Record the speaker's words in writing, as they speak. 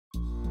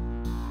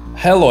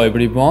Hello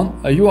everyone,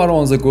 you are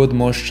on the Good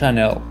Mosh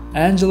channel.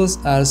 Angels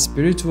are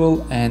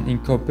spiritual and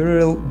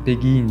incorporeal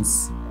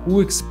beings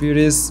who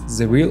experience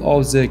the will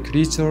of the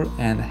creature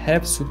and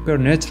have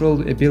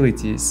supernatural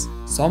abilities.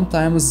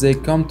 Sometimes they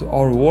come to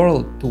our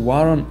world to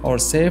warn or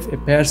save a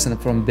person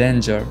from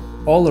danger.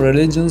 All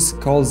religions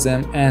call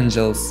them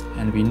angels,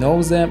 and we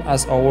know them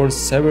as our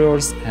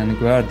saviors and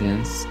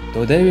guardians.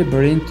 Today we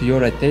bring to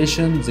your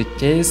attention the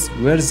case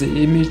where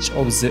the image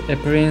of the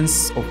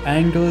appearance of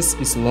angels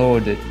is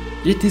loaded.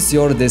 It is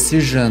your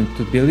decision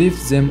to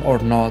believe them or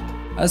not,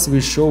 as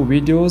we show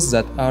videos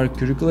that are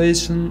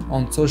circulation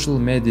on social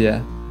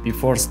media.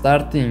 Before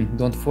starting,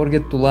 don't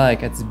forget to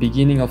like at the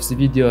beginning of the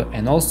video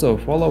and also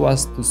follow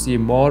us to see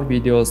more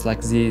videos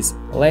like this.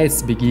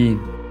 Let's begin.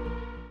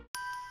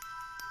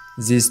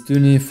 This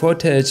stunning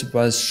footage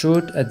was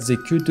shot at the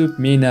Qutb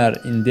Minar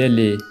in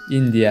Delhi,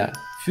 India,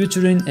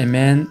 featuring a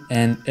man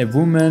and a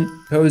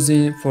woman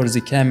posing for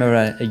the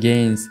camera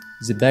against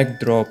the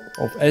backdrop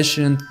of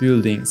ancient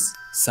buildings.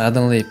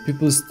 Suddenly,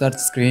 people start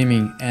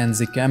screaming and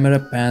the camera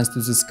pans to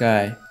the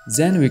sky.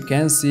 Then we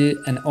can see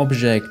an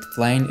object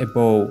flying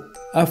above.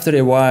 After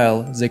a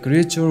while, the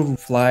creature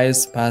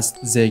flies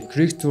past the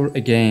creature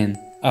again.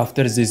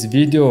 After this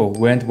video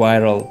went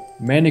viral,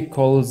 many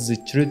called the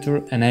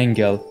creature an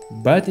angel,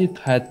 but it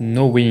had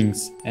no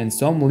wings, and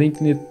some linked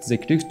the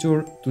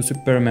creature to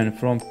Superman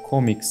from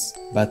comics,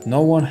 but no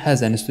one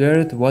has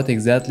answered what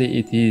exactly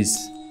it is.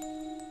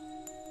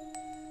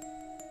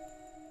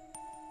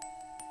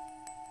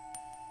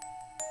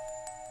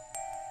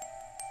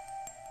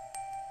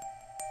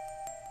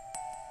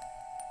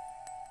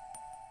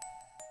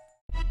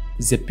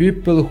 The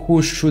people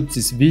who shot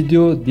this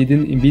video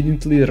didn't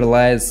immediately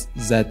realize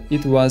that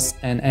it was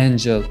an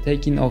angel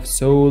taking off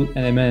soul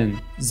and a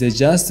man. They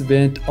just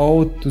went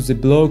out to the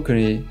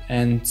balcony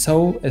and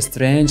saw a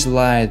strange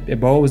light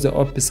above the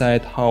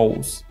opposite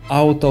house.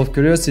 Out of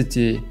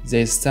curiosity,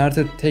 they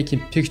started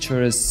taking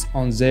pictures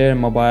on their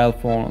mobile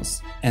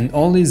phones, and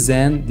only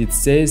then did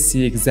they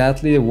see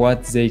exactly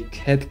what they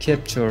had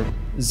captured.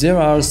 There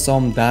are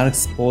some dark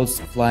spots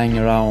flying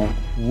around,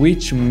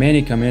 which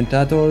many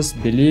commentators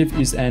believe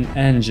is an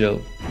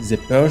angel. The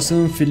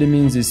person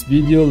filming this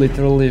video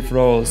literally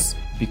froze,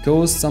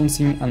 because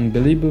something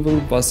unbelievable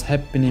was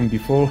happening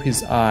before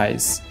his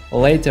eyes.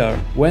 Later,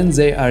 when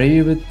they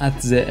arrived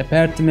at the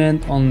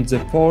apartment on the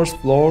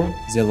 4th floor,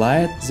 the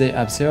light they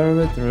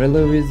observed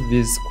relieved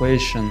this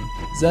question,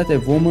 that a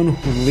woman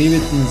who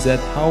lived in that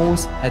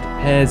house had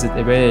passed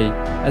away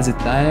at the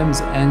time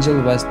the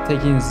angel was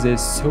taking the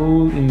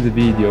soul in the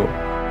video.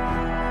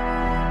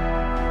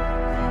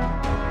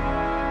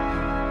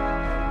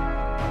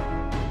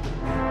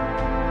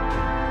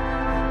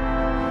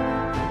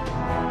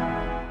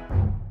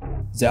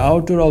 The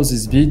author of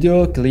this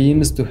video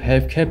claims to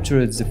have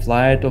captured the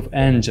flight of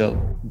angel.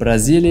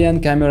 Brazilian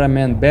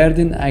cameraman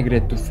Fenton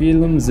agreed to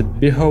film the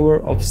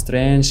behavior of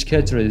strange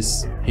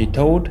creatures. He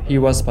thought he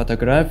was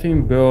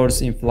photographing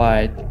birds in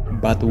flight,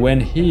 but when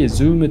he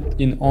zoomed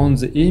in on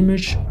the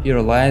image, he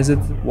realized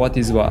what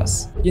it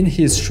was. In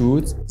his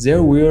shoot,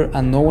 there were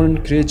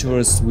unknown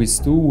creatures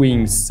with two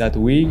wings that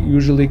we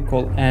usually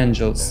call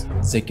angels.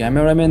 The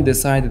cameraman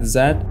decided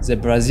that the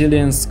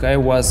Brazilian sky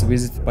was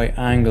visited by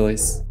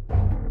angels.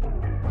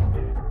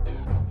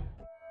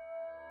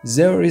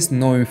 There is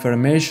no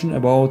information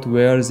about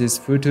where this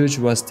footage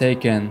was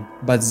taken,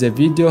 but the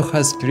video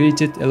has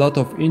created a lot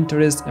of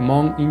interest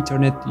among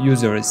internet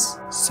users.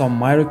 Some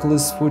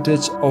miraculous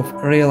footage of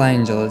real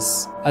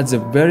angels. At the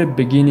very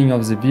beginning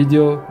of the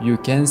video, you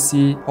can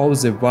see how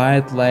the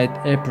white light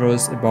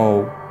appears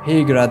above.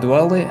 He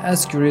gradually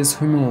acquires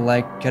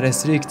human-like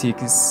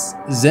characteristics.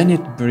 Then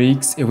it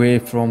breaks away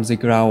from the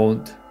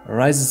ground,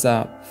 rises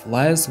up,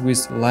 flies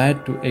with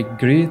light to a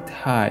great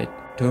height,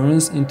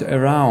 turns into a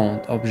round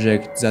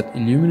object that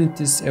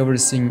illuminates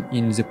everything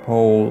in the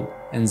pole,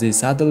 and then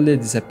suddenly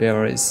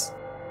disappears.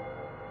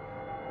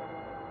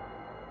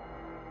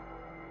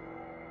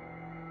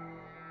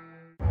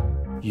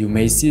 You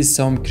may see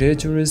some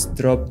creatures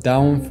drop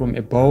down from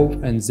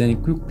above and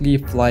then quickly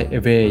fly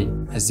away.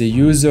 As the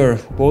user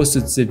who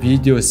posted the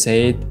video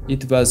said,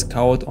 it was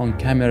caught on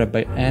camera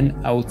by an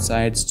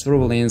outside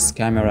surveillance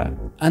camera.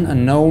 An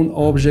unknown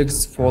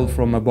objects fall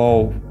from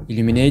above,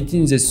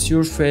 illuminating the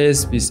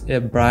surface with a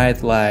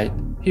bright light.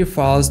 He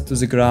falls to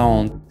the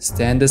ground,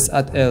 stands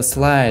at a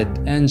slight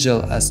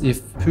angle as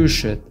if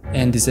pushed,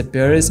 and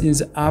disappears in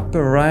the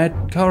upper right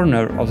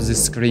corner of the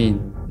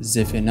screen.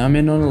 The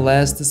phenomenon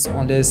lasts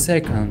only a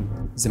second.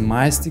 The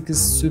mystics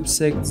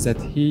suspect that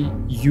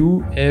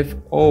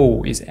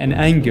UFO is an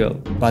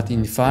angel, but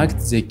in fact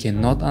they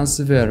cannot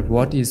answer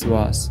what it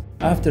was.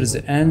 After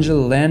the angel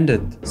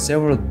landed,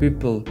 several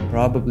people,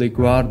 probably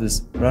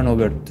guards, ran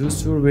over to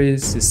survey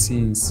the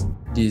scenes.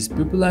 These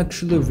people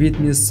actually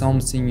witnessed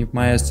something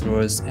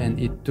mysterious, and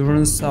it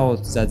turns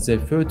out that the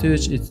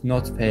footage is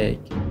not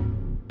fake.